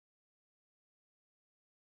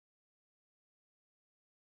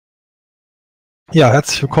Ja,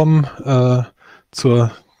 herzlich willkommen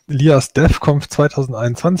zur ILIAS DevConf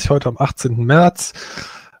 2021, heute am 18. März.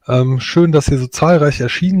 Schön, dass ihr so zahlreich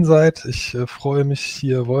erschienen seid. Ich freue mich,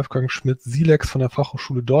 hier Wolfgang Schmidt-Sielex von der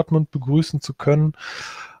Fachhochschule Dortmund begrüßen zu können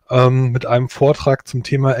mit einem Vortrag zum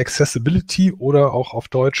Thema Accessibility oder auch auf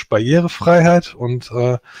Deutsch Barrierefreiheit. Und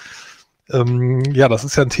ja, das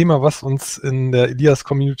ist ja ein Thema, was uns in der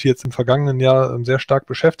ILIAS-Community jetzt im vergangenen Jahr sehr stark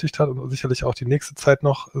beschäftigt hat und sicherlich auch die nächste Zeit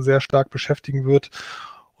noch sehr stark beschäftigen wird.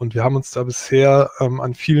 Und wir haben uns da bisher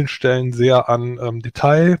an vielen Stellen sehr an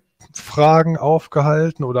Detailfragen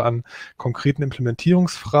aufgehalten oder an konkreten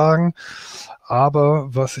Implementierungsfragen.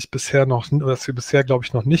 Aber was wir bisher, glaube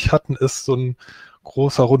ich, noch nicht hatten, ist so ein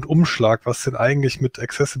großer Rundumschlag, was denn eigentlich mit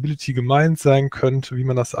Accessibility gemeint sein könnte, wie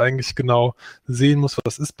man das eigentlich genau sehen muss,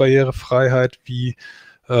 was ist Barrierefreiheit,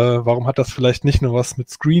 warum hat das vielleicht nicht nur was mit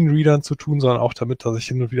Screenreadern zu tun, sondern auch damit, dass ich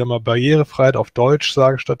hin und wieder mal Barrierefreiheit auf Deutsch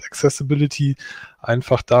sage statt Accessibility,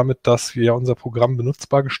 einfach damit, dass wir unser Programm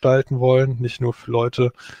benutzbar gestalten wollen, nicht nur für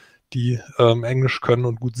Leute, die Englisch können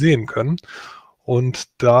und gut sehen können. Und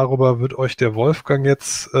darüber wird euch der Wolfgang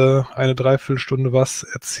jetzt eine Dreiviertelstunde was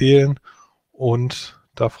erzählen. Und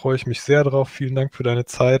da freue ich mich sehr drauf. Vielen Dank für deine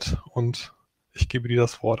Zeit und ich gebe dir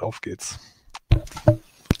das Wort. Auf geht's.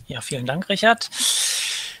 Ja, vielen Dank, Richard.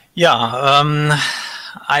 Ja,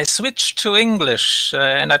 I switched to English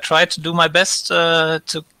and I tried to do my best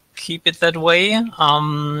to keep it that way.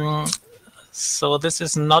 So this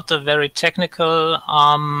is not a very technical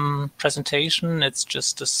presentation. It's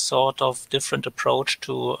just a sort of different approach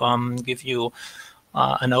to give you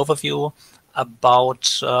an overview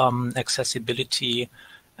about accessibility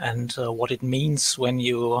and what it means when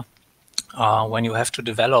you have to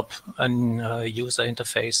develop a user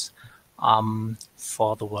interface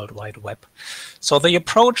for the World Wide Web. So the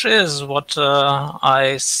approach is what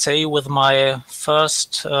I say with my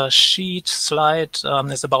first slide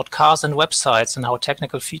is about cars and websites and how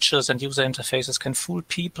technical features and user interfaces can fool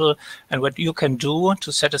people and what you can do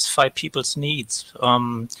to satisfy people's needs.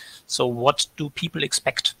 So what do people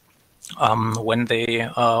expect when they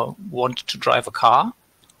want to drive a car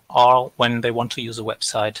or when they want to use a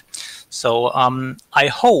website? So I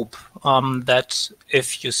hope that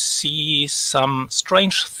if you see some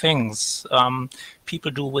strange things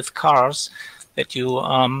people do with cars, that you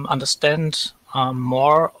understand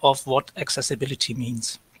more of what accessibility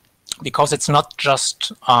means. Because it's not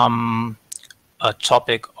just a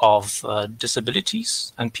topic of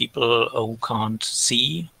disabilities and people who can't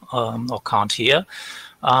see or can't hear.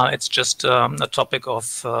 It's just a topic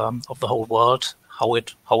of the whole world, how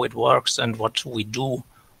it works and what we do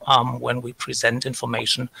when we present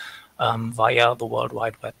information via the World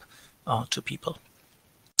Wide Web to people.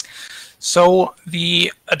 So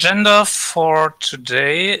the agenda for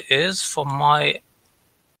today is for my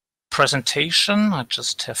presentation. I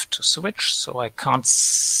just have to switch, so I can't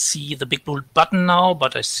see the big blue button now,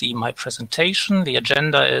 but I see my presentation. The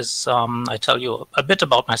agenda is I tell you a bit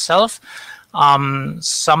about myself,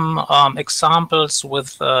 some examples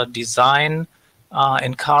with design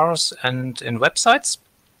in cars and in websites,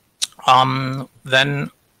 then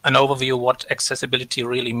an overview of what accessibility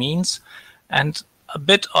really means, and a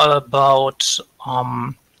bit about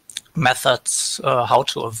methods how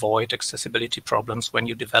to avoid accessibility problems when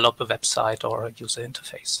you develop a website or a user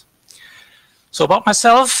interface. So about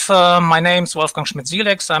myself, my name is Wolfgang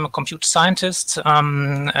Schmidt-Sielex. I'm a computer scientist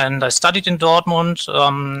and I studied in Dortmund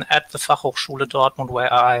at the Fachhochschule Dortmund,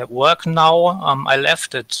 where I work now. I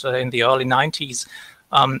left it in the early 90s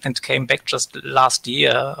and came back just last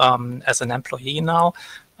year as an employee now.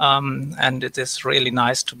 And it is really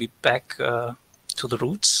nice to be back to the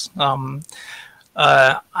roots. I'm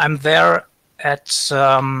there at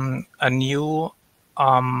a new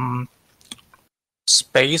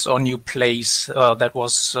space or new place that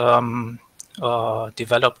was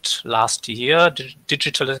developed last year,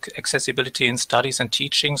 digital accessibility in studies and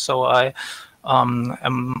teaching. So I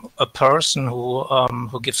am a person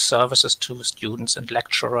who gives services to students and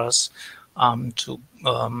lecturers to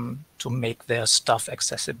make their stuff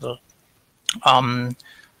accessible.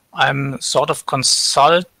 I'm sort of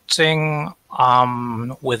consulting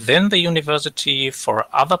within the university for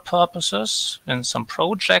other purposes in some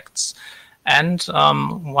projects. And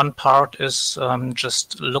one part is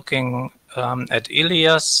just looking at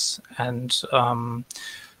ILIAS and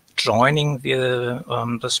joining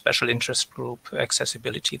the special interest group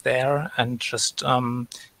accessibility there, and just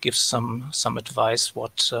give some advice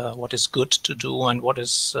what is good to do and what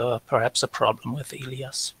is perhaps a problem with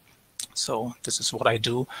ILIAS. So this is what I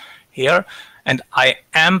do here. And I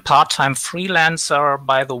am part-time freelancer,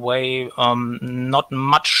 by the way, not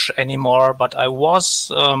much anymore, but I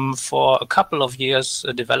was for a couple of years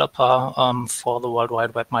a developer for the World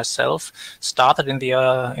Wide Web myself. Started in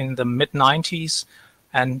the mid-90s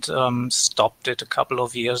and stopped it a couple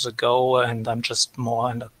of years ago, and I'm just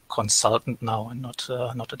more a consultant now and not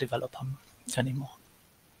a developer anymore.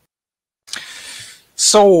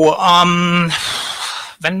 So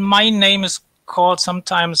when my name is called,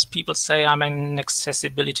 sometimes people say I'm an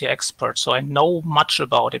accessibility expert, so I know much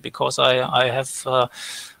about it because I have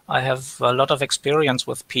a lot of experience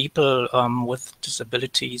with people with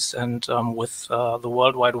disabilities and with the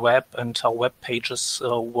World Wide Web and how web pages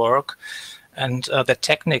work and the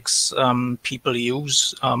techniques people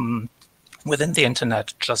use within the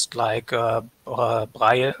internet, just like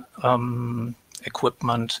braille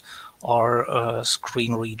equipment or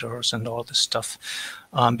screen readers and all this stuff.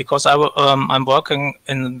 Because I'm working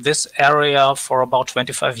in this area for about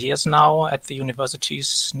 25 years now at the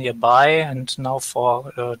universities nearby, and now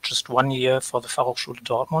for just 1 year for the Fachhochschule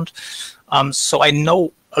Dortmund. So I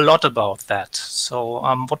know a lot about that. So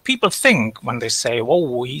what people think when they say,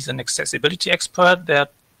 "Whoa, he's an accessibility expert," there are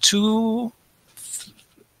two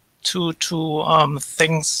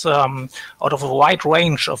things out of a wide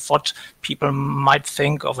range of what people might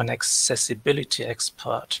think of an accessibility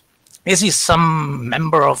expert. Is he some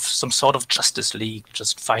member of some sort of Justice League,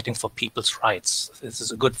 just fighting for people's rights? This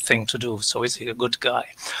is a good thing to do. So is he a good guy?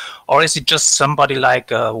 Or is he just somebody like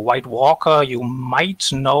a White Walker you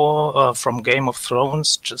might know from Game of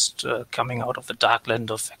Thrones, just coming out of the dark land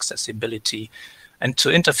of accessibility and to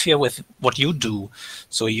interfere with what you do?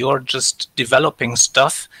 So you're just developing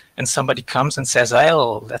stuff and somebody comes and says,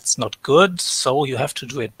 "Oh, that's not good, so you have to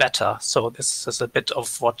do it better." So this is a bit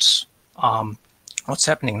of what's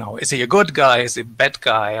happening now. Is he a good guy? Is he a bad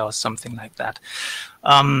guy? Or something like that.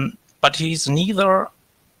 But he's neither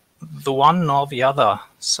the one nor the other.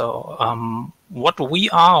 So what we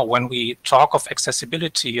are when we talk of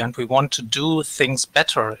accessibility and we want to do things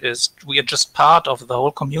better is we are just part of the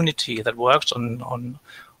whole community that works on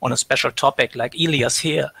a special topic like ILIAS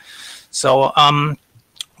here. So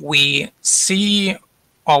we see,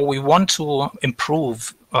 or we want to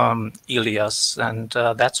improve ILIAS, and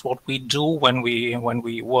that's what we do when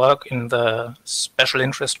we work in the special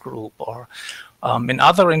interest group or in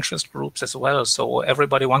other interest groups as well. So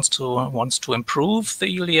everybody wants to improve the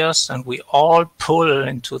ILIAS, and we all pull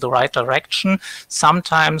into the right direction.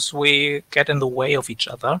 Sometimes we get in the way of each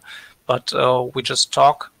other, but we just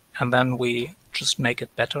talk and then we just make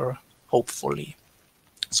it better, hopefully.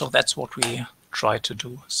 So that's what we try to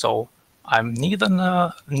do. So I'm neither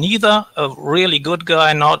a really good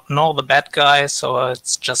guy nor the bad guy. So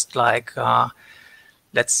it's just like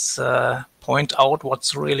let's point out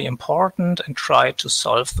what's really important and try to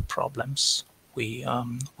solve the problems we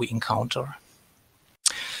encounter.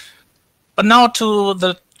 But now to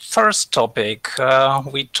the first topic.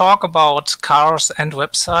 We talk about cars and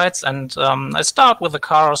websites, and I start with the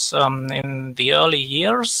cars in the early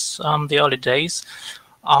years, the early days.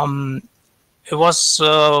 It was,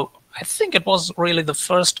 I think it was really the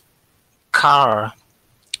first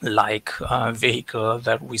car-like vehicle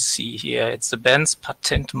that we see here. It's the Benz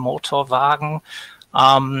Patent Motorwagen.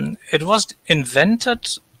 It was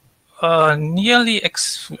invented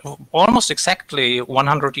almost exactly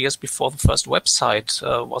 100 years before the first website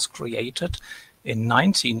was created in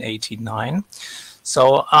 1989.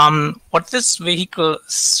 So what this vehicle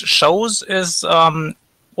shows is,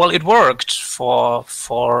 well, it worked for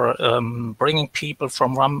bringing people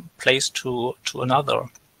from one place to another.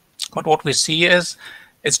 But what we see is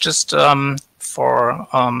it's just for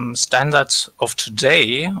standards of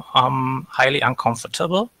today, highly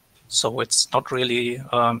uncomfortable. So it's not really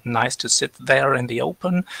nice to sit there in the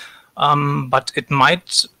open, but it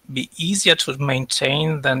might be easier to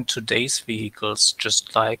maintain than today's vehicles,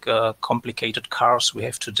 just like complicated cars we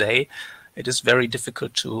have today. It is very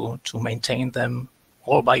difficult to maintain them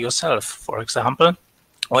all by yourself, for example,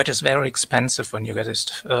 or it is very expensive when you get it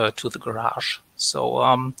to the garage.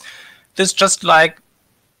 So this just like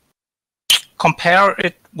compare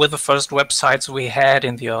it with the first websites we had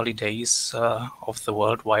in the early days of the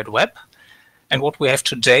World Wide Web. And what we have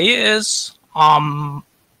today is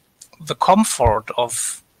the comfort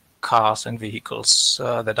of cars and vehicles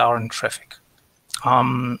that are in traffic.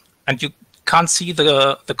 And you can't see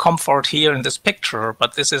the comfort here in this picture,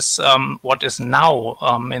 but this is what is now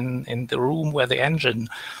in the room where the engine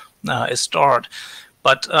is stored.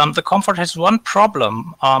 But the comfort has one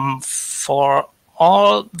problem. For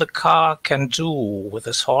all the car can do with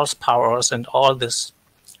its horsepowers and all this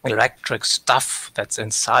electric stuff that's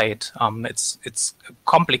inside. It's a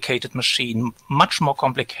complicated machine, much more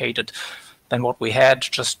complicated than what we had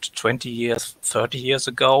just 20 years, 30 years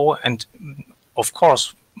ago, and of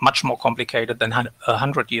course, much more complicated than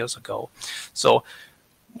 100 years ago. So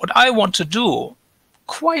what I want to do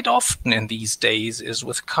quite often in these days is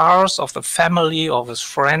with cars of the family or with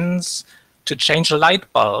friends to change a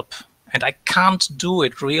light bulb. And I can't do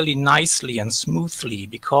it really nicely and smoothly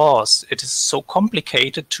because it is so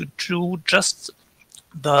complicated to do just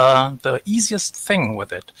the easiest thing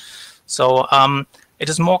with it. So it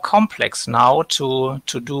is more complex now to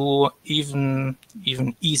do even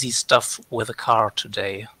easy stuff with a car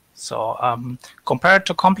today. So compared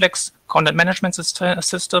to complex content management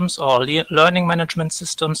systems or learning management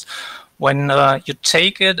systems, when you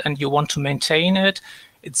take it and you want to maintain it,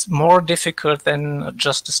 it's more difficult than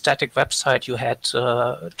just a static website you had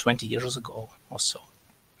 20 years ago or so.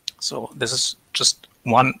 So this is just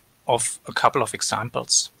one of a couple of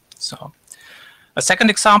examples. So a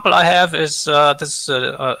second example I have is this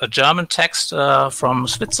a German text from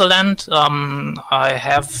Switzerland. I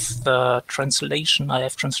have the translation. I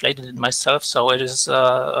have translated it myself. So it is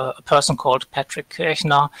a person called Patrick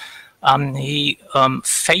Kirchner. He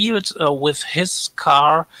failed with his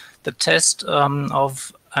car the test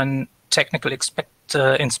of a technical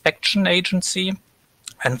inspection agency,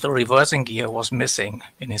 and the reversing gear was missing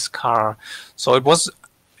in his car. So it was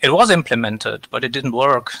implemented, but it didn't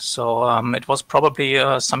work. So it was probably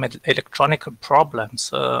some electronic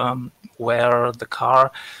problems where the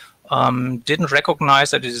car didn't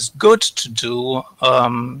recognize that it is good to do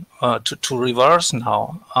to reverse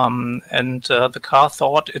now, and the car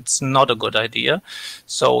thought it's not a good idea,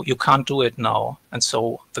 so you can't do it now, and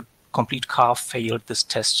so the complete car failed this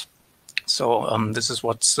test. So this is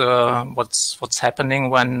what's happening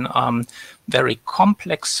when very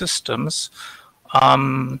complex systems,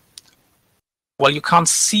 well, you can't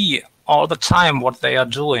see all the time what they are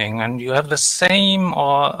doing, and you have the same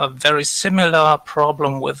or a very similar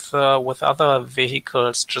problem with other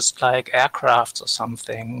vehicles, just like aircrafts or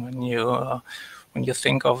something. When you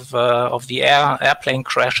think of the airplane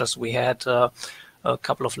crashes we had a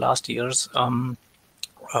couple of last years,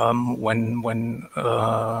 when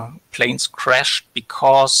planes crashed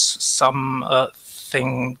because some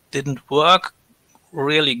thing didn't work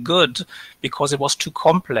really good because it was too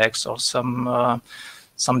complex, or some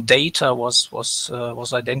data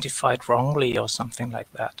was identified wrongly or something like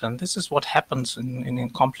that. And this is what happens in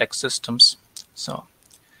complex systems. So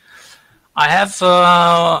I have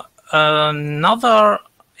another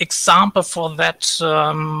example for that,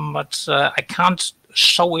 but I can't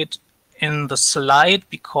show it in the slide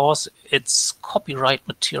because it's copyright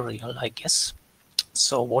material, I guess.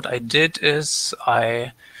 So what I did is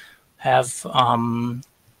I have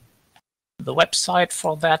the website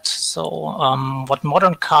for that. So what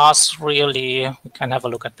modern cars really, we can have a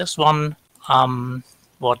look at this one.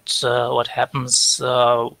 What happens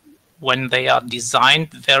when they are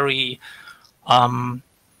designed very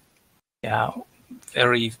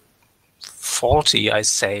very faulty, I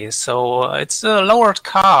say. So it's a lowered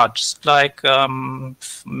car, just like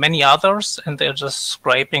many others, and they're just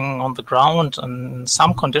scraping on the ground in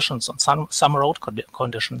some conditions, on some road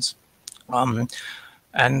conditions. And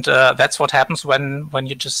that's what happens when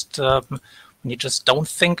you just don't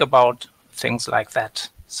think about things like that.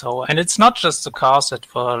 So, and it's not just the cars that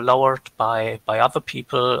were lowered by other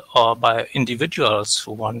people or by individuals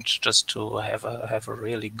who want just to have a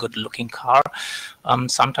really good looking car.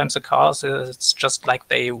 Sometimes the cars, it's just like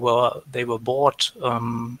they were bought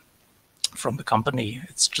from the company.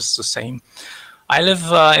 It's just the same. I live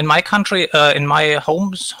in my country, in my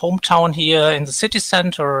hometown here in the city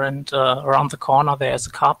center, and around the corner there's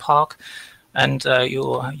a car park, and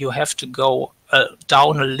you have to go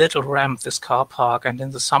down a little ramp, this car park. And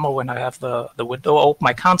in the summer, when I have the window open,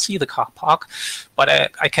 I can't see the car park, but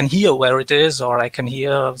I can hear where it is, or I can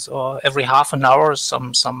hear every half an hour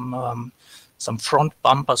some front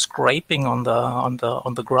bumper scraping on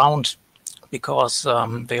the ground, because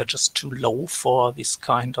they are just too low for this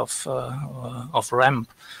kind of ramp.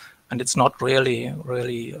 And it's not really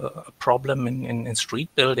a problem in street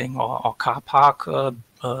building or car park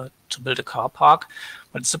to build a car park,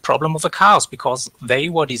 but it's a problem of the cars, because they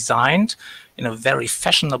were designed in a very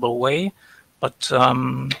fashionable way, but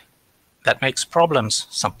that makes problems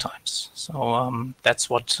sometimes. So that's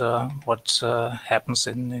what happens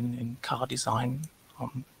in car design,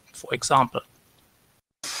 for example.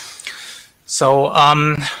 So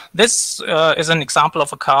this is an example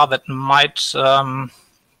of a car that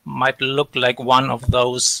might look like one of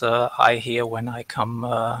those I hear when I come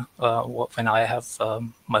when I have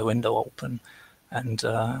my window open.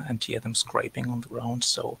 and hear them scraping on the ground.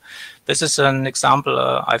 So this is an example.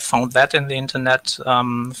 I found that in the internet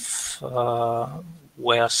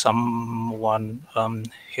where someone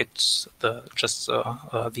hit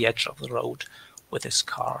the edge of the road with his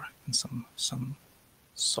car in some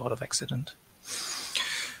sort of accident.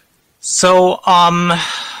 So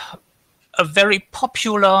a very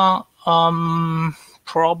popular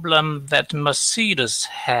problem that Mercedes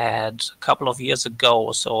had a couple of years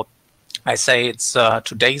ago. So I say it's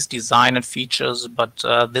today's design and features, but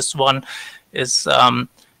this one is a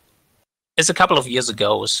couple of years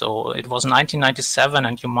ago. So it was 1997,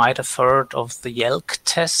 and you might have heard of the Yelk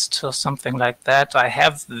test or something like that. I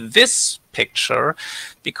have this picture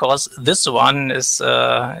because this one is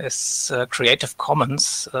Creative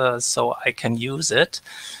Commons, so I can use it.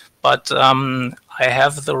 But I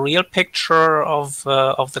have the real picture of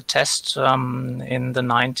the test in the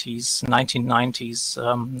 1990s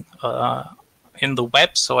in the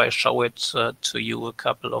web, so I show it to you a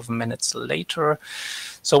couple of minutes later.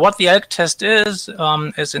 So what the ELK test is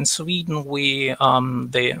in Sweden,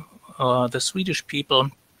 the Swedish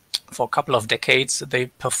people, for a couple of decades, they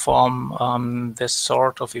perform this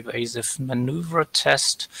sort of evasive maneuver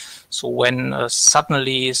test. So when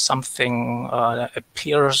suddenly something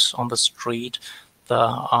appears on the street,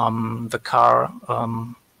 the car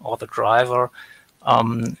or the driver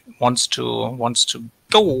wants to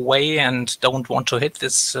go away and don't want to hit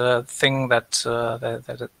this thing that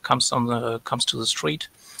comes to the street.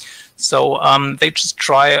 So they just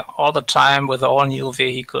try all the time with all new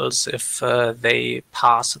vehicles if they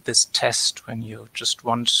pass this test when you just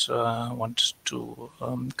want to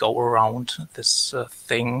go around this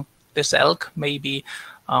thing, this elk maybe,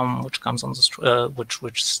 which comes on the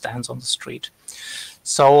which stands on the street.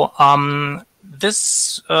 So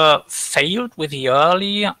this failed with the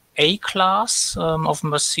early A-Class of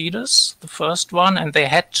Mercedes, the first one, and they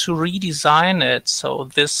had to redesign it. So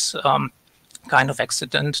this kind of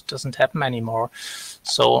accident doesn't happen anymore.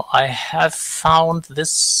 So I have found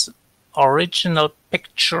this original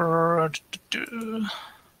picture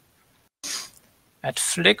at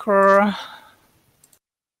Flickr,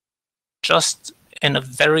 just in a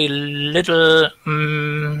very little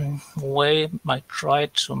way. I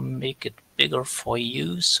tried to make it bigger for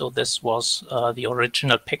you. So this was the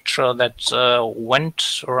original picture that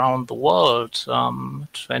went around the world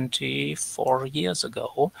 24 years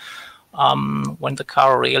ago, when the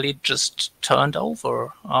car really just turned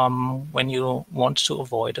over when you want to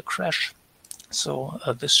avoid a crash. So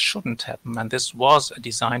this shouldn't happen, and this was a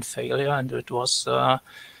design failure, and it was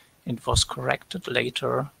corrected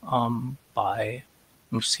later by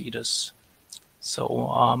Mercedes.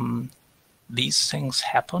 So these things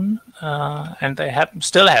happen, and they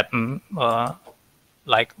still happen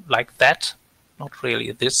like that. Not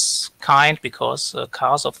really this kind, because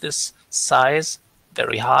cars of this size,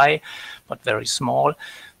 very high, but very small,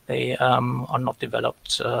 they are not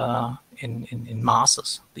developed in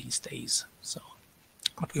masses these days. So,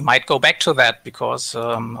 but we might go back to that because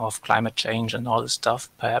of climate change and all this stuff.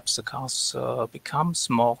 Perhaps the cars become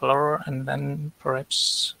smaller, and then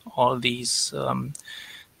perhaps all these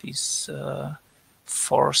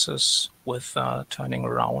forces with turning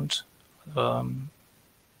around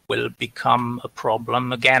will become a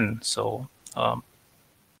problem again. So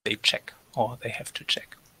they check, or they have to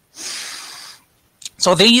check.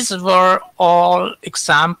 So these were all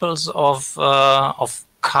examples of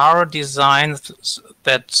car designs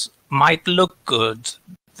that might look good,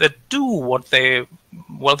 that do what the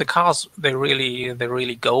cars, they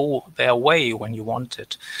really go their way when you want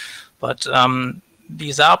it. But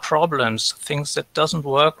these are problems, things that doesn't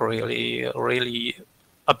work really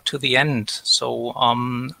up to the end. So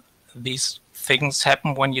these things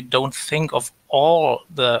happen when you don't think of all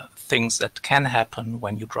the things that can happen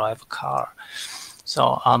when you drive a car.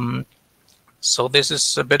 So so this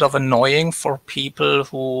is a bit of annoying for people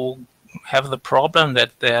who have the problem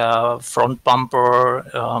that their front bumper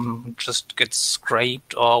just gets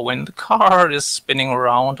scraped, or when the car is spinning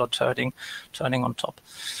around or turning on top.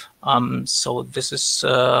 So this is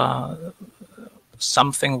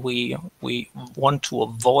something we want to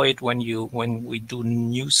avoid when we do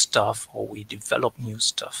new stuff or we develop new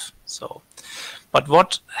stuff. So, but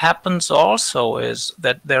what happens also is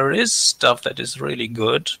that there is stuff that is really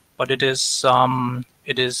good, but it is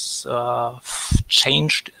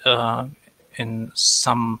changed in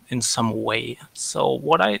some way. So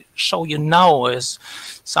what I show you now is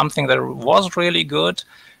something that was really good,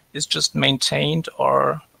 is just maintained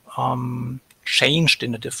or changed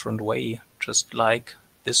in a different way, just like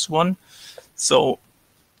this one. So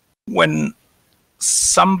when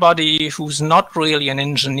somebody who's not really an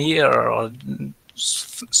engineer or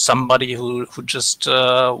somebody who just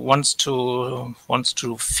wants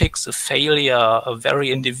to fix a failure, a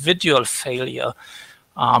very individual failure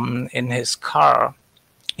in his car.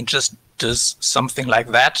 He just does something like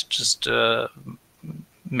that, just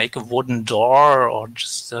make a wooden door, or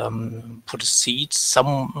just put a seat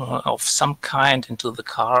of some kind into the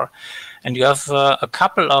car, and you have a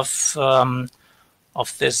couple of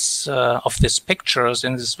this pictures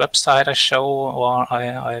in this website I show, or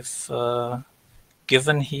I've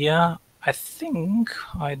given here. I think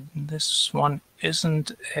this one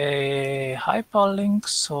isn't a hyperlink,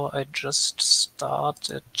 so I just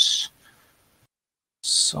started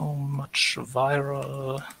so much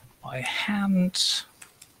viral by hand.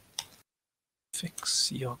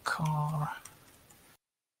 Fix your car.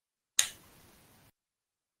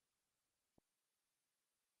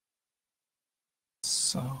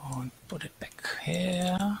 So put it back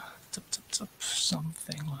here.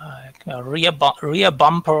 Something like a rear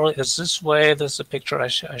bumper is this way. This is a picture I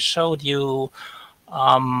showed you.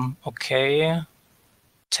 Okay,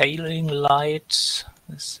 tailing light.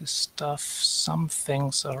 This is stuff. Some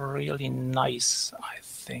things are really nice, I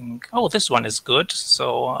think. Oh, this one is good.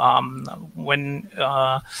 So when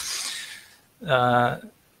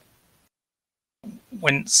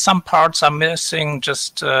some parts are missing,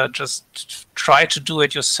 just try to do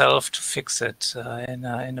it yourself to fix it in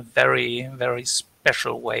a very, very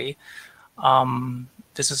special way.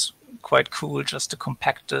 This is quite cool. Just a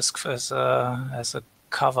compact disc as a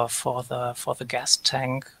cover for the gas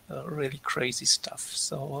tank. Really crazy stuff.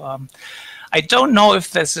 So I don't know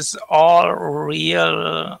if this is all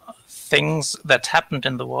real things that happened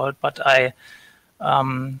in the world, but I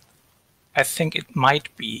think it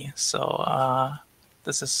might be. So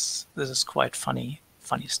this is quite funny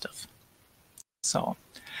stuff. So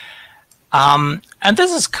and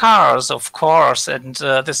this is cars, of course, and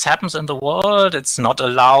this happens in the world. It's not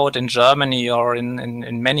allowed in Germany or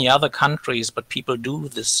in many other countries, but people do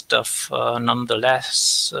this stuff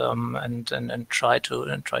nonetheless, and try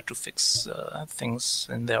to fix things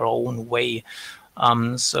in their own way.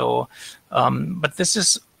 But this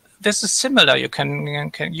is similar. You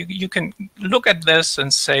can look at this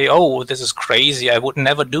and say, oh, this is crazy, I would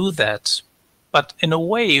never do that. But in a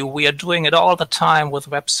way, we are doing it all the time with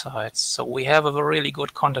websites. So we have a really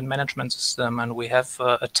good content management system, and we have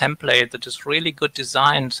a template that is really good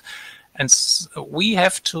designed, and we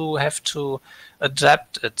have to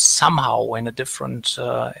adapt it somehow in a different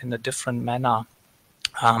manner.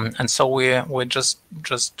 And so we're just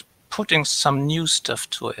putting some new stuff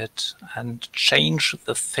to it and change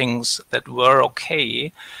the things that were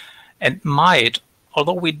okay and might.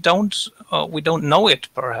 Although we don't know it,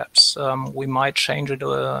 perhaps we might change it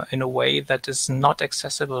in a way that is not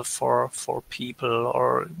accessible for people,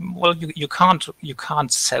 or well, you can't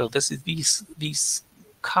sell these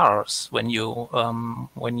cars when you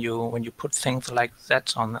put things like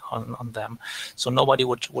that on them, so nobody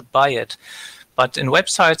would buy it. But in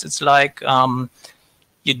websites, it's like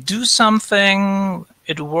you do something,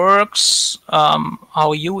 it works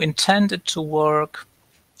how you intend it to work,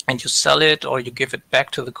 and you sell it or you give it back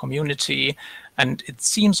to the community, and it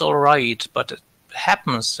seems all right, but it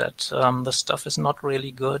happens that the stuff is not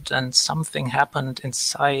really good, and something happened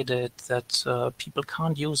inside it that people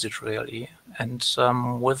can't use it really. And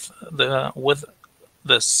with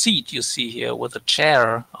the seat you see here, with a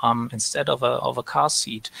chair instead of a car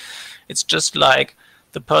seat, it's just like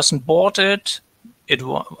the person bought it.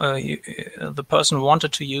 The person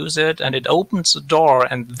wanted to use it, and it opens the door,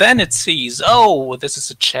 and then it sees, oh, this is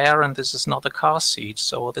a chair and this is not a car seat.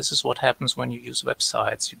 So this is what happens when you use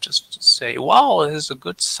websites. You just say, wow, this is a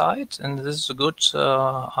good site, and this is a good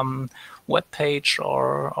web page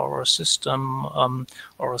or a system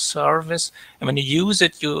or a service. And when you use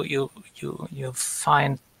it, you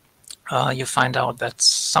find out that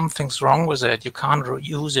something's wrong with it. You can't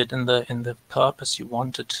use it in the purpose you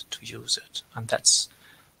wanted to use it, and that's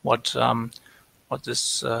what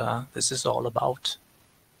this is all about.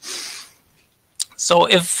 So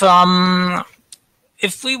if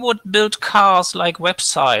we would build cars like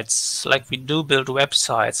websites, like we do build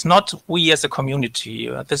websites, not we as a community,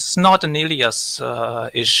 this is not an ILIAS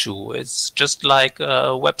issue. It's just like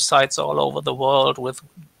websites all over the world with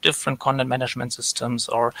different content management systems,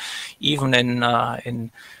 or even in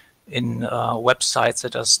websites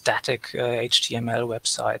that are static HTML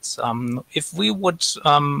websites. If we would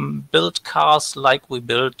build cars like we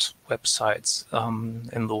build websites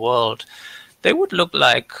in the world, they would look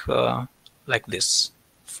like this,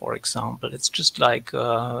 for example. It's just like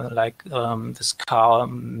this car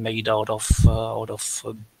made out of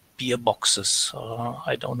beer boxes.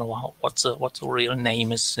 I don't know what the real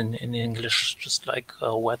name is in English, just like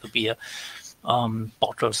where the beer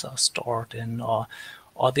bottles are stored in, or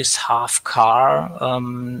this half car.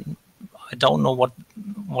 I don't know what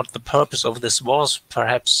the purpose of this was.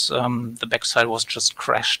 Perhaps the backside was just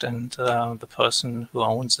crashed, and the person who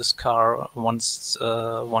owns this car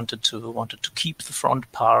wanted to keep the front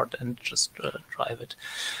part and just drive it,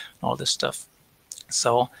 and all this stuff.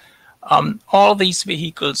 So all these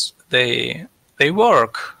vehicles, they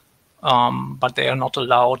work, but they are not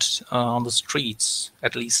allowed on the streets,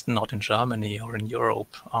 at least not in Germany or in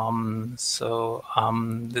Europe. So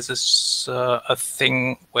this is a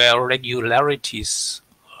thing where regularities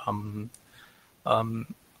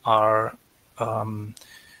are,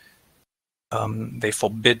 they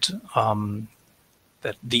forbid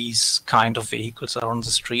that these kind of vehicles are on the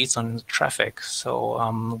streets and in the traffic.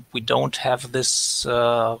 So we don't have this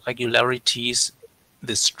regularities,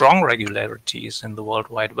 the strong regularities in the World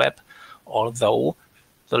Wide Web, although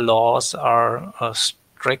the laws are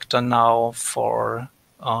stricter now for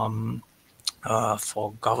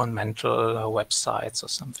governmental websites or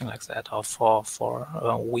something like that, or for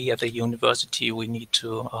we at the university, we need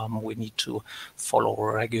to follow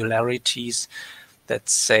regularities that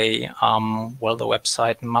say, well, the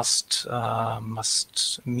website must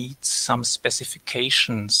meet some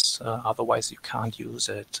specifications, otherwise you can't use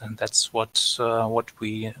it, and that's what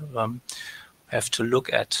we have to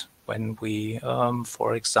look at when we,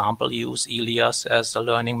 for example, use ILIAS as a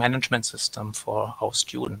learning management system for our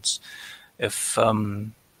students. If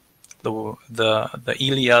the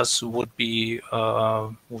ILIAS would be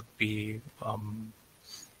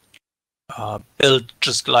built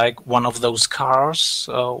just like one of those cars,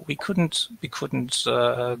 we couldn't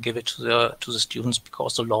give it to the students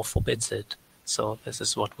because the law forbids it. So this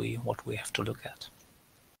is what we have to look at.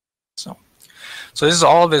 So this is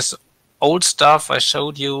all this old stuff I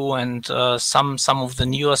showed you, and some of the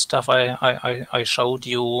newer stuff I showed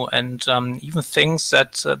you, and even things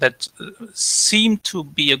that seem to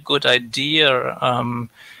be a good idea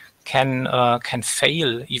can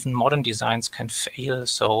fail. Even modern designs can fail.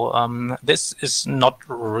 So this is not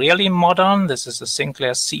really modern. This is a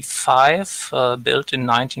Sinclair C5 built in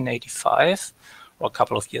 1985, or a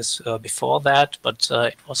couple of years before that, but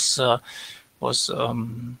it was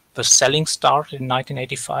the selling started in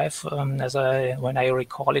 1985, when I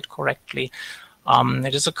recall it correctly.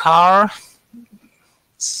 It is a car.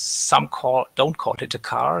 Some don't call it a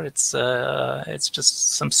car. It's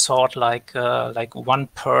just some sort like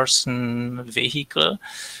one-person vehicle,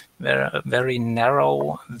 very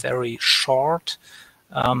narrow, very short.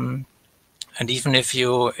 And even if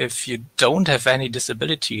you don't have any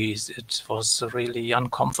disabilities, it was really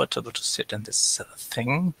uncomfortable to sit in this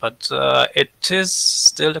thing. But it is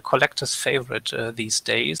still a collector's favorite these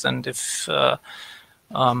days. And if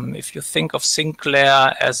you think of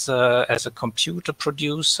Sinclair as a computer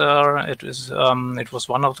producer, it was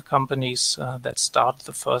one of the companies that started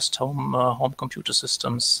the first home computer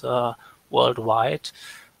systems worldwide.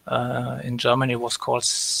 In Germany, it was called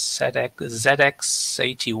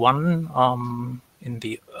ZX81 in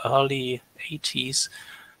the early 80s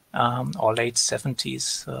or late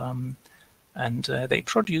 70s, and they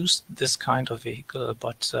produced this kind of vehicle,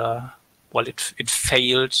 but well, it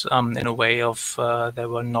failed in a way of there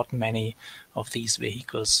were not many of these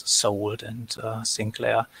vehicles sold, and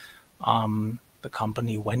Sinclair, the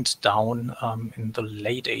company, went down in the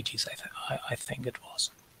late 80s, I think it was,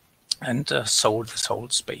 and sold this whole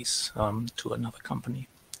space to another company.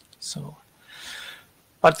 So,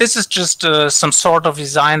 but this is just some sort of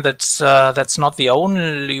design that's not the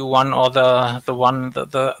only one, or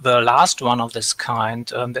the last one of this kind.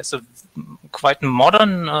 There's a quite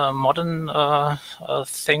modern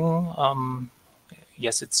thing.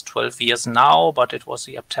 Yes, it's 12 years now, but it was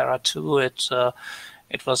the Aptera 2. It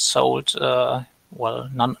was sold. Well,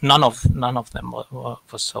 none of them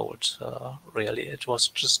were sold, really. It was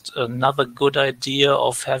just another good idea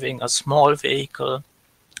of having a small vehicle.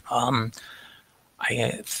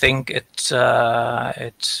 I think it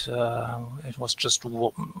was just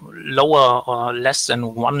lower or less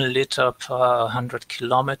than 1 liter per 100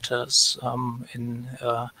 kilometers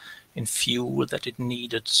in fuel that it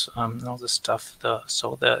needed, all this stuff.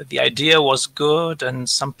 So the idea was good, and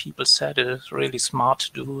some people said it is really smart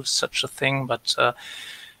to do such a thing, but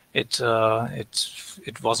it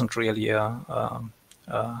wasn't really a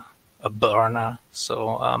burner.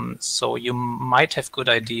 So you might have good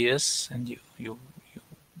ideas, and you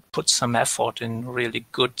put some effort in really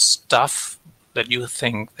good stuff that you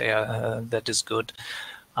think that is good,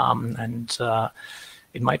 and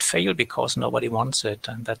it might fail because nobody wants it,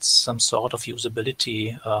 and that's some sort of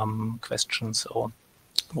usability question. So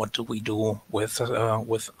what do we do with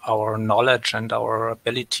our knowledge and our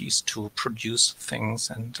abilities to produce things,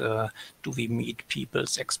 and do we meet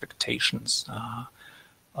people's expectations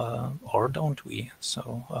or don't we?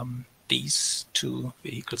 So these two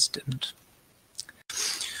vehicles didn't.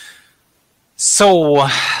 So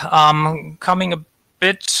coming a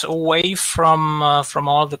bit away from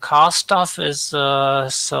all the car stuff is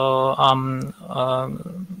so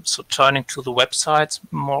turning to the websites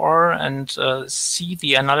more and see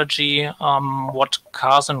the analogy what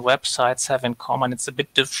cars and websites have in common. It's a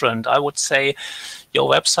bit different. I would say your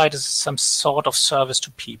website is some sort of service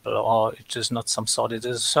to people, or it is not some sort, it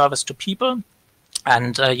is a service to people.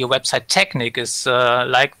 And your website technique is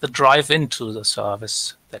like the drive into the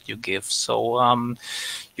service that you give. So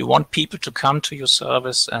you want people to come to your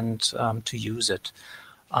service and to use it.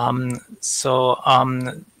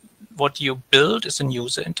 What you build is a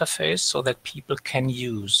user interface so that people can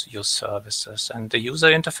use your services. And the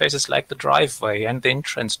user interface is like the driveway and the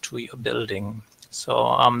entrance to your building.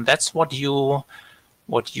 So that's what you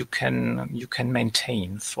can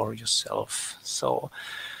maintain for yourself. So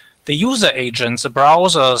the user agents, the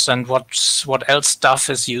browsers, and what else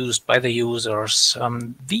stuff is used by the users,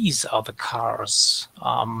 these are the cars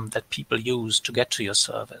that people use to get to your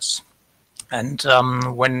service. And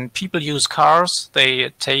when people use cars,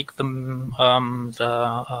 they take the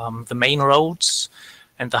main roads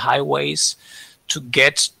and the highways to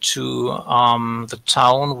get to the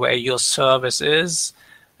town where your service is,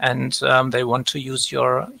 and they want to use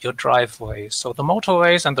your driveway. So the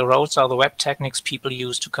motorways and the roads are the web techniques people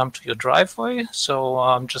use to come to your driveway.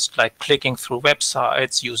 So just like clicking through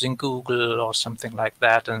websites, using Google or something like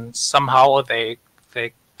that, and somehow they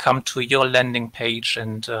come to your landing page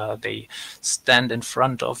and they stand in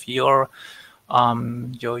front of your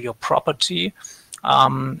property.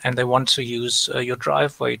 And they want to use your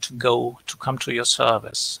driveway to come to your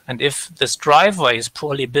service. And if this driveway is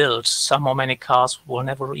poorly built, some or many cars will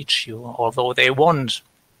never reach you, although they want,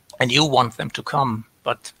 and you want them to come,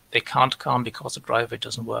 but they can't come because the driveway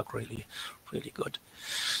doesn't work really good.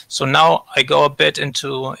 So now I go a bit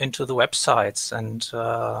into the websites, and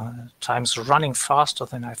time's running faster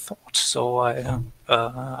than I thought. So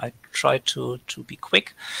I try to be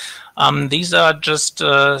quick. These are just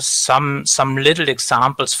some little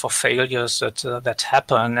examples for failures that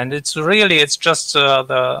happen, and it's just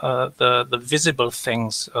the visible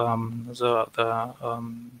things,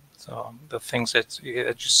 the things that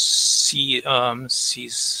you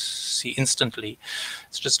see instantly.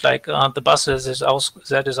 It's just like the bus is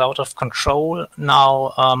out of control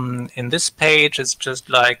now. In this page, it's just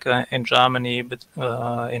like in Germany, but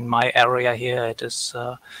in my area here, it is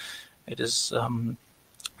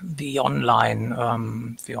the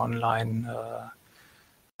online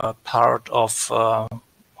part of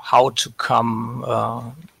how to come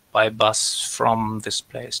by bus from this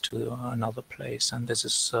place to another place. And this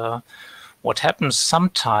is what happens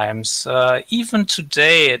sometimes. Even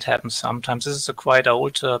today it happens sometimes. This is a quite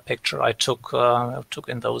old picture I took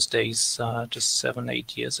in those days, just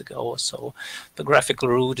 7-8 years ago. So the graphical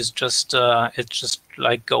route is just it just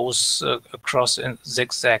like goes across in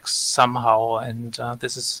zigzags somehow, and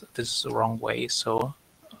this is the wrong way. So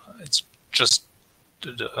it's just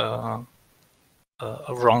a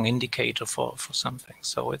wrong indicator for something.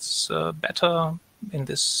 So it's better in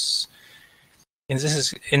this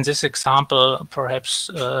example, perhaps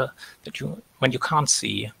that when you can't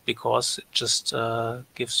see, because it just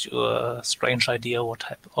gives you a strange idea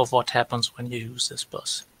of what happens when you use this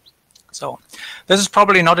bus. So this is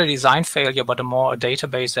probably not a design failure, but a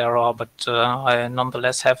database error. But I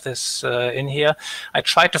nonetheless have this in here. I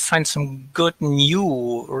tried to find some good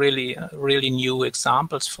new, really new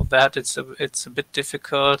examples for that. It's a bit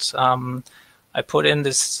difficult. I put in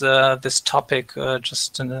this topic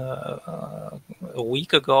just a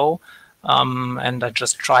week ago, and I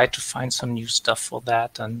just tried to find some new stuff for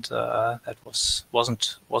that, and that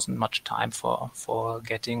wasn't much time for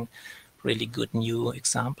getting really good new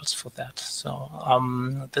examples for that. So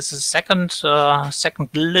this is second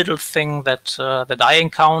little thing that I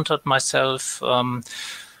encountered myself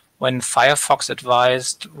when Firefox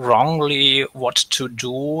advised wrongly what to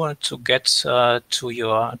do to get to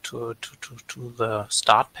the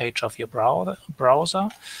start page of your browser.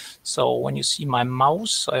 So when you see my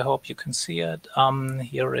mouse, I hope you can see it.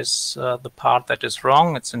 Here is the part that is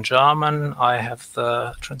wrong. It's in German. I have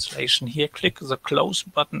the translation here. Click the close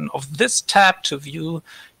button of this tab to view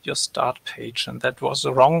your start page, and that was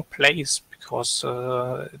the wrong place, because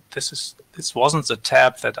this wasn't the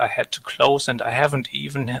tab that I had to close, and I haven't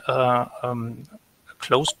even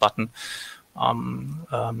close button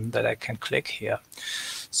that I can click here.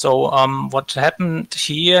 So what happened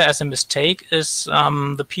here as a mistake is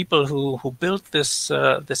the people who built this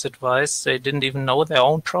this advice, they didn't even know their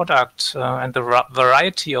own product and the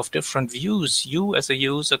variety of different views you as a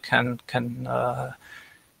user can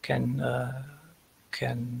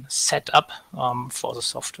set up for the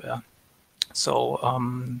software. So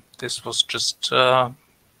this was just a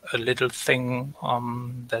little thing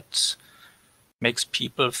that makes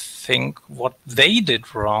people think what they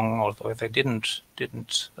did wrong, although they didn't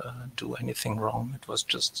do anything wrong. It was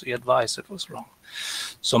just the advice that was wrong.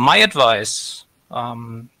 So my advice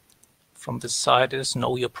from this side is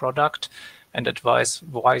know your product and advise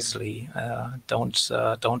wisely. Don't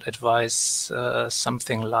advise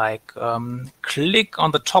something like click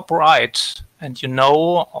on the top right, and you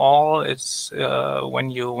know all it's when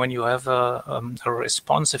you have a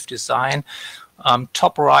responsive design.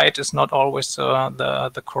 Top right is not always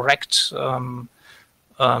the correct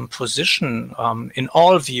position in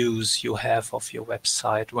all views you have of your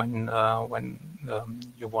website when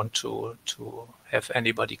you want to have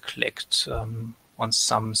anybody clicked on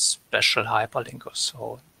some special hyperlink or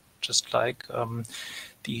so. Just like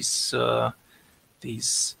these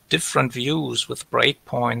different views with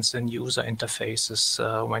breakpoints in user interfaces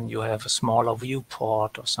when you have a smaller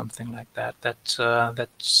viewport or something like that. That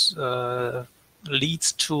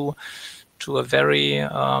leads to a very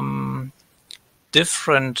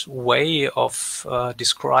different way of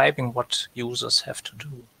describing what users have to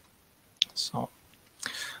do. So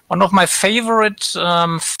one of my favorite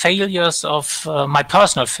failures of my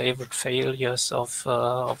personal favorite failures of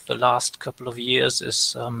the last couple of years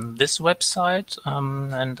is this website,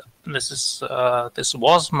 and this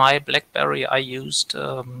was my BlackBerry I used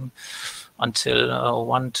until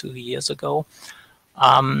 1-2 years ago.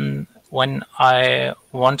 When I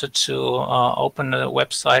wanted to open a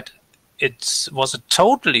website, it was a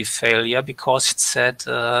totally failure because it said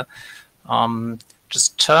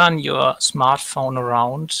just turn your smartphone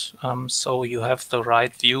around so you have the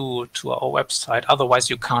right view to our website. Otherwise,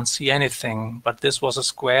 you can't see anything. But this was a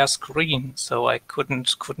square screen, so I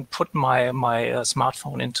couldn't put my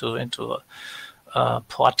smartphone into a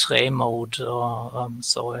portrait mode, or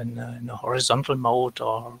so in a horizontal mode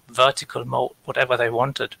or vertical mode, whatever they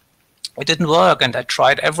wanted. It didn't work, and I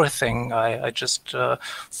tried everything. I just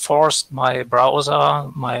forced my browser,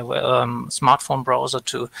 my smartphone browser,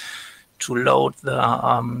 to load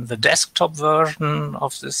the desktop version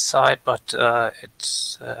of this site, but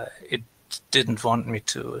it didn't want me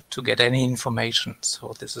to get any information.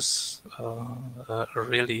 So this is a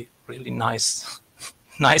really nice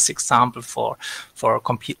example for a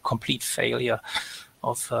complete failure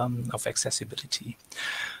of accessibility.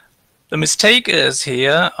 The mistake is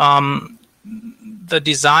here, the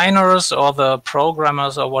designers or the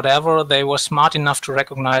programmers or whatever, they were smart enough to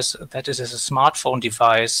recognize that it is a smartphone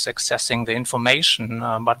device accessing the information,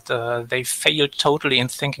 but they failed totally in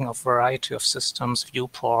thinking of variety of systems,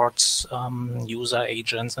 viewports, user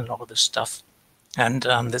agents, and all this stuff. And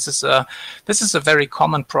this is a very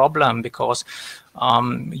common problem because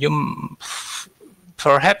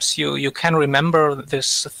perhaps you can remember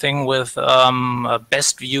this thing with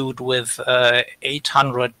best viewed with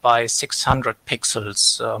 800 by 600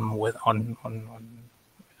 pixels on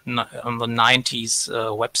the 90s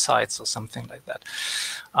websites or something like that.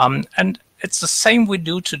 And it's the same we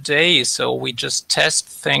do today. So we just test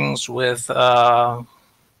things with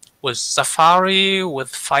Safari,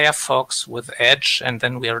 with Firefox, with Edge, and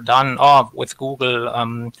then we are done. Oh, with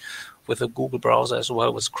Google, with the Google browser as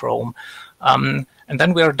well, with Chrome. And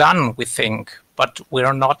then we are done, we think, but we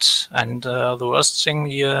are not. And the worst thing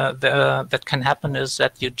that can happen is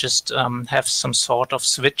that you just have some sort of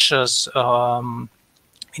switches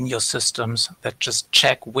in your systems that just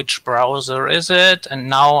check which browser is it. And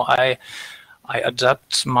now I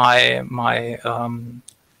adapt my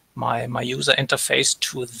user interface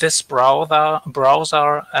to this browser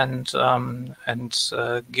and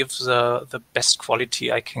give the best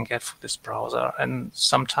quality I can get for this browser. And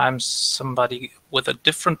sometimes somebody with a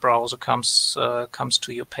different browser comes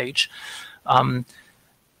to your page,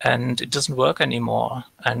 and it doesn't work anymore.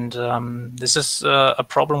 And this is a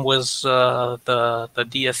problem with the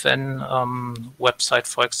DFN website,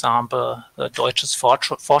 for example, Deutsches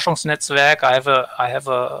Forschungsnetzwerk. I have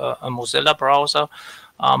a Mozilla browser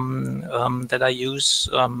that I use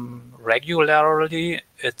regularly.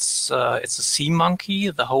 It's a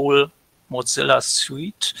SeaMonkey, the whole Mozilla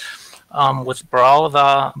suite, with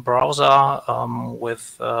browser,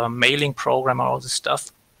 with mailing program, all this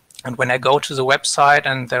stuff. And when I go to the website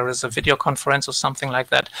and there is a video conference or something like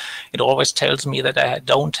that, it always tells me that I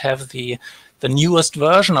don't have the the newest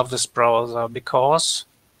version of this browser, because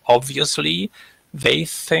obviously they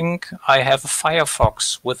think I have a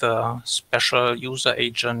Firefox with a special user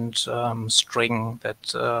agent string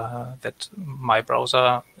that my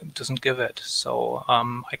browser doesn't give it. So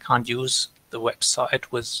I can't use the website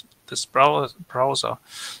with this browser.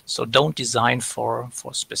 So don't design for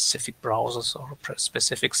specific browsers or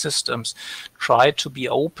specific systems. Try to be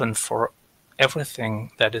open for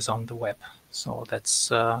everything that is on the web. So that's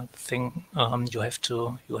the thing you have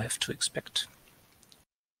to expect.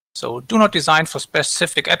 So do not design for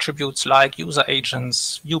specific attributes like user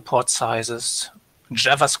agents, viewport sizes,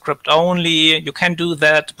 JavaScript only. You can do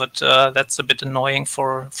that, but that's a bit annoying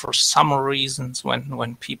for some reasons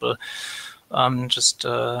when people just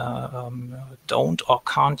don't or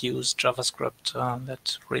can't use JavaScript.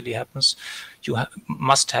 That really happens. You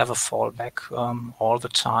must have a fallback all the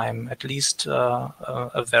time, at least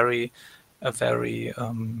a very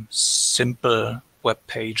simple web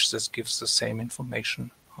page that gives the same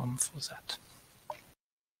information for that.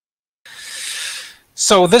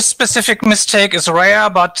 So this specific mistake is rare,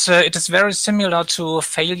 but it is very similar to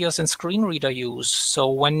failures in screen reader use. So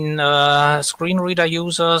when screen reader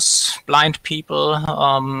users, blind people,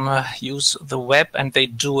 use the web, and they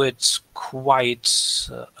do it quite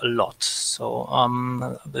a lot.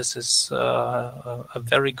 So this is a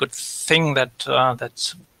very good thing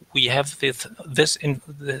that we have this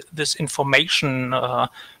information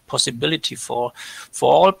possibility for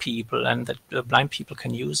all people, and that blind people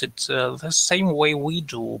can use it the same way we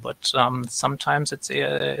do. But sometimes it's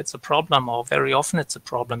a problem, or very often it's a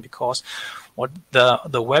problem, because what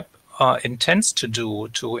the web intends to do,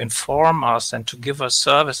 to inform us and to give us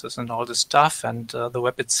services and all this stuff, and the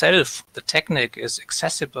web itself, the technique, is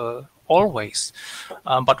accessible always.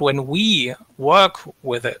 But when we work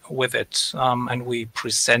with it and we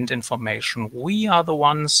present information, we are the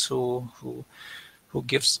ones who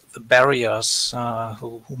gives the barriers,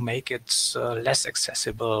 who make it less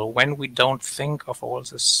accessible, when we don't think of all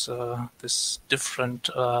this different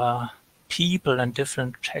people and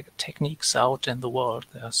different techniques out in the world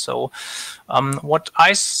there. So what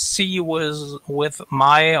I see with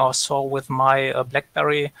my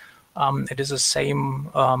BlackBerry, it is the same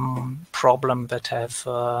problem that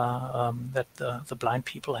the blind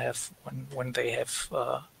people have when they have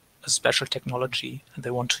a special technology and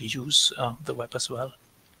they want to use the web as well.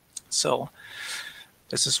 So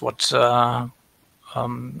this is what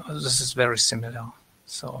this is very similar.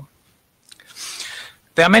 So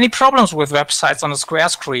there are many problems with websites on a square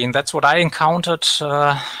screen. That's what I encountered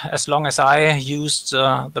as long as I used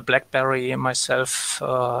the BlackBerry myself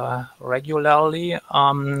regularly.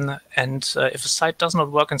 And if a site does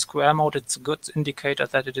not work in square mode, it's a good indicator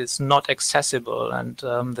that it is not accessible. And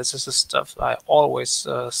this is the stuff I always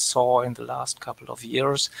saw in the last couple of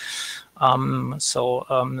years.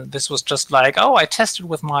 This was just like, oh, I tested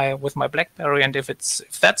with my BlackBerry, and if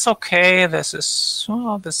that's okay, this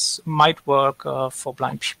might work for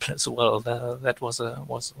blind people as well. That was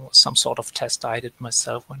some sort of test I did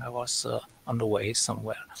myself when I was on the way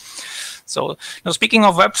somewhere. So now, speaking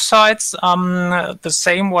of websites, the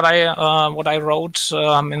same what I wrote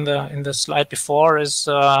in the slide before is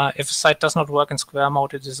if a site does not work in square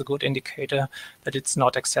mode, it is a good indicator that it's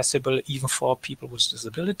not accessible even for people with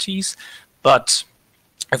disabilities. But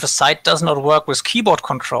if a site does not work with keyboard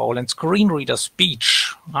control and screen reader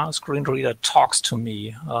speech, screen reader talks to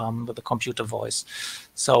me with a computer voice.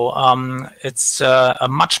 So it's a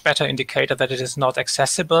much better indicator that it is not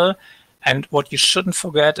accessible. And what you shouldn't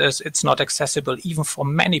forget is it's not accessible even for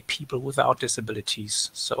many people without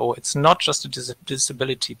disabilities. So it's not just a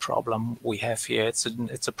disability problem we have here. It's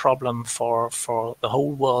a problem for the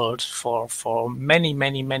whole world, for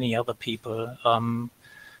many other people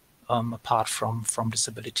apart from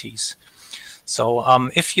disabilities. So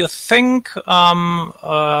if you think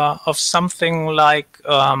of something like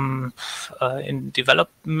in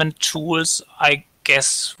development tools, I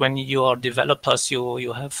guess when you are developers,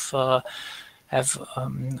 you have a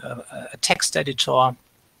text editor,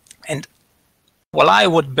 and well, I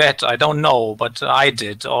would bet, I don't know, but I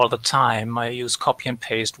did all the time. I use copy and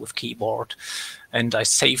paste with keyboard, and I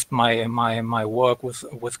saved my work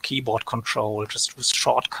with keyboard control, just with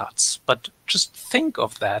shortcuts. But just think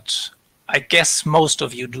of that. I guess most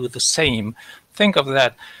of you do the same. Think of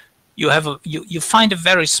that. You find a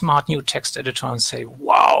very smart new text editor and say,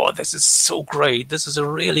 wow, this is so great. This is a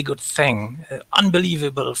really good thing.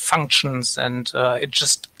 Unbelievable functions, and it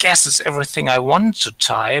just guesses everything I want to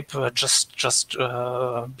type just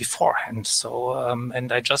beforehand. So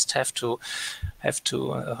and I just have to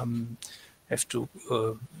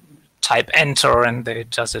type enter and it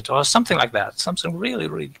does it, or something like that. Something really,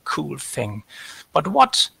 really cool thing. But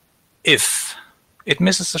what if it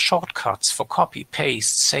misses the shortcuts for copy,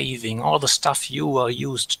 paste, saving, all the stuff you are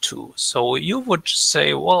used to? So you would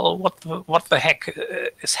say, well, what the heck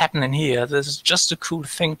is happening here? This is just a cool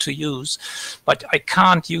thing to use, but I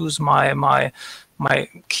can't use my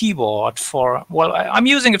keyboard for, well, I'm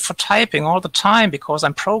using it for typing all the time because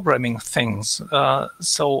I'm programming things.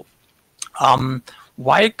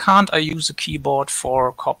 Why can't I use a keyboard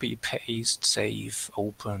for copy, paste, save,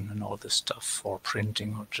 open, and all this stuff, for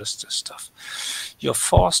printing or just this stuff? You're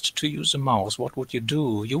forced to use a mouse. What would you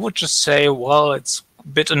do? You would just say, well, it's a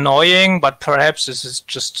bit annoying, but perhaps this is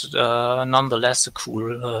just nonetheless a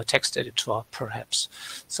cool text editor, perhaps.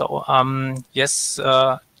 So yes,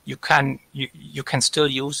 you can still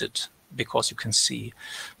use it because you can see.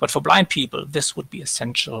 But for blind people, this would be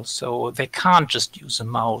essential. So they can't just use a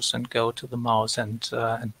mouse and go to the mouse and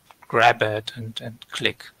grab it and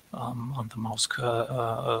click on the mouse,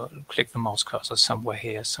 click the mouse cursor somewhere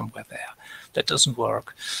here, somewhere there. That doesn't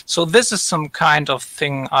work. So this is some kind of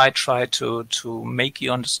thing I try to make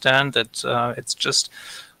you understand, that it's just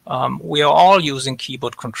we are all using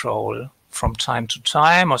keyboard control from time to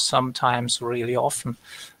time, or sometimes really often.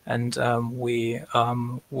 And we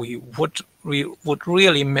would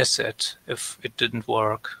really miss it if it didn't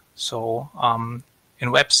work. So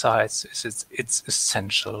in websites, it's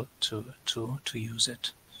essential to use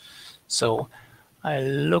it. So I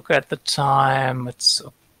look at the time. It's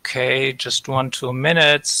okay. Just 1-2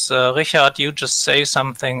 minutes. Richard, you just say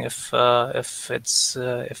something if it's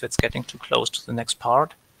getting too close to the next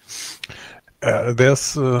part.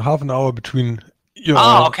 There's half an hour between your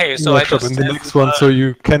okay. So workshop and the next one, so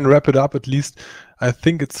you can wrap it up at least. I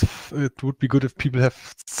think it would be good if people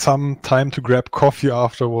have some time to grab coffee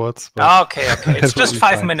afterwards. Okay. It's just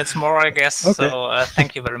 5 minutes more, I guess. Okay. So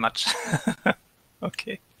thank you very much.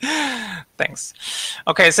 Okay. Thanks.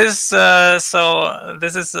 Okay, so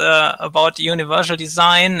this is about universal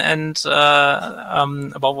design and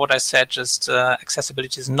about what I said. Just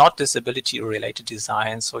accessibility is not disability-related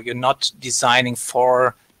design. So you're not designing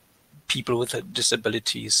for people with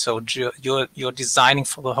disabilities. So you're designing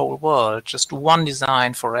for the whole world. Just one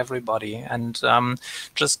design for everybody. And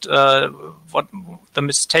just what the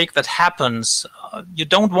mistake that happens, you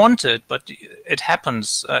don't want it, but it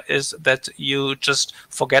happens, is that you just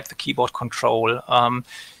forget the keyboard control.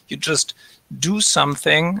 You just do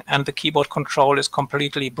something and the keyboard control is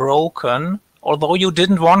completely broken. Although you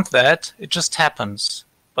didn't want that, it just happens.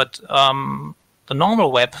 But the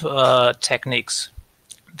normal web techniques,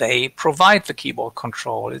 they provide the keyboard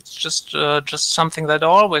control. It's just something that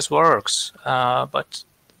always works, but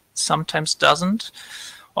sometimes doesn't,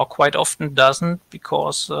 or quite often doesn't,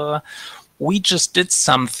 because we just did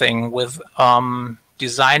something with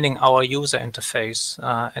designing our user interface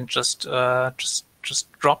and just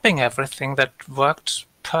dropping everything that worked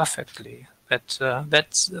perfectly. That's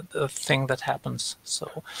the thing that happens.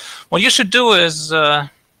 So what you should do is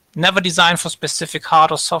never design for specific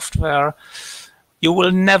hardware or software. You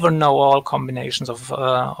will never know all combinations of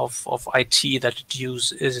IT that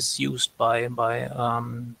is used by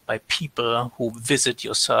people who visit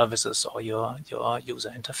your services or your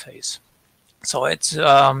user interface. So it's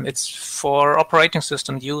for operating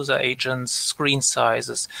system, user agents, screen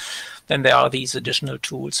sizes. Then there are these additional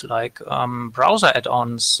tools like browser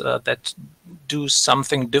add-ons that do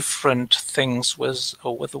something different things with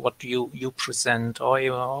what you present,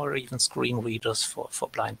 or even screen readers for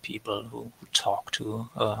blind people who talk to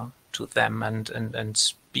them and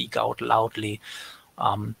speak out loudly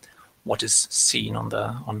what is seen on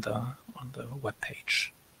the web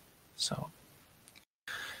page. So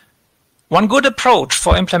one good approach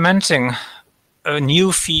for implementing a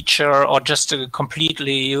new feature or just a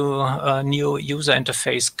completely new user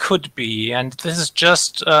interface could be, and this is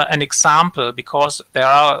just an example, because there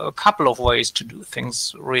are a couple of ways to do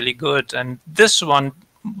things really good, and this one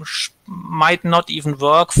might not even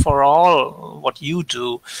work for all what you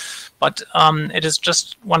do, but it is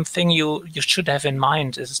just one thing you should have in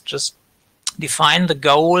mind, is just define the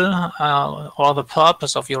goal or the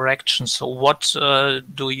purpose of your action. So what is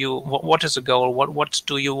the goal? What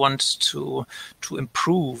do you want to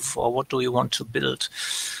improve, or what do you want to build?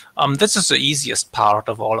 This is the easiest part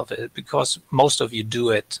of all of it, because most of you do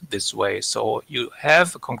it this way. So you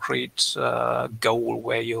have a concrete goal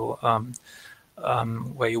where you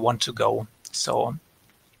want to go. So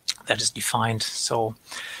that is defined. So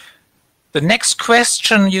the next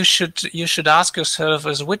question you should ask yourself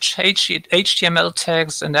is, which HTML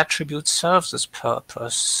tags and attributes serve this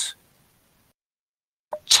purpose?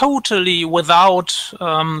 totally without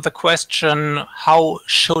the question, how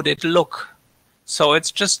should it look? So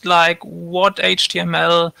it's just like what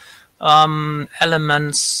HTML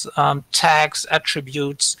elements, tags,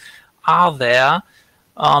 attributes are there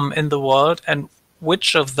in the world, and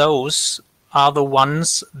which of those are the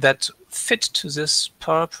ones that fit to this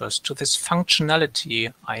purpose, to this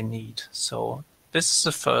functionality I need. So this is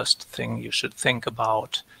the first thing you should think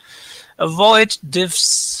about. Avoid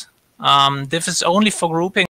diffs. Diff is only for grouping